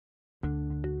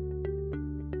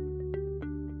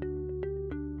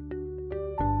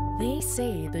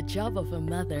say the job of a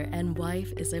mother and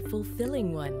wife is a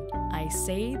fulfilling one, I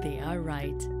say they are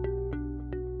right.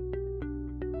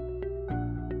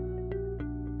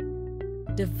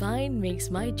 The Vyne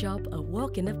makes my job a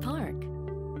walk in the park.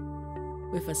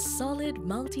 With a solid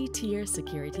multi-tier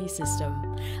security system,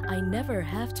 I never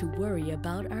have to worry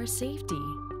about our safety.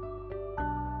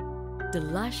 The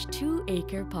lush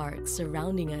 2-acre park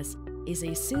surrounding us is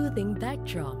a soothing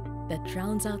backdrop that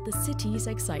drowns out the city's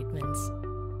excitements.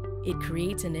 It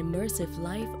creates an immersive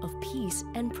life of peace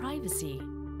and privacy.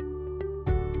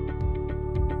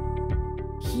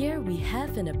 Here we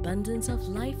have an abundance of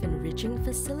life-enriching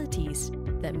facilities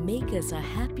that make us a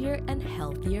happier and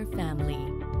healthier family.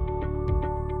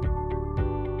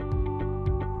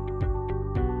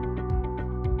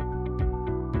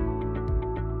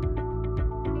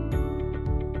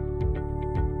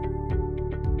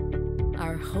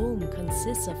 Our home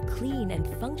consists of clean and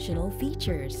functional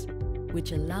features,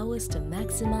 which allow us to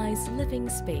maximize living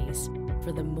space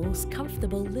for the most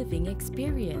comfortable living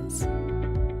experience.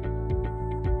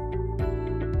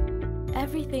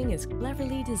 Everything is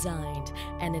cleverly designed,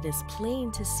 and it is plain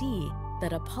to see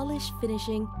that a polished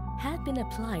finishing had been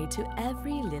applied to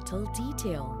every little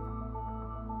detail.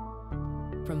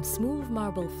 From smooth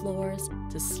marble floors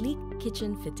to sleek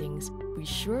kitchen fittings, we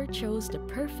sure chose the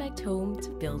perfect home to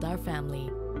build our family.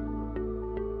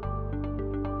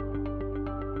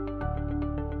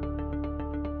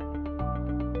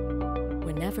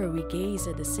 Whenever we gaze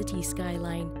at the city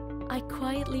skyline, I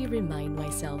quietly remind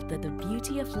myself that the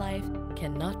beauty of life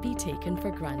cannot be taken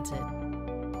for granted.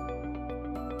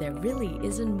 There really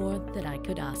isn't more that I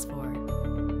could ask for.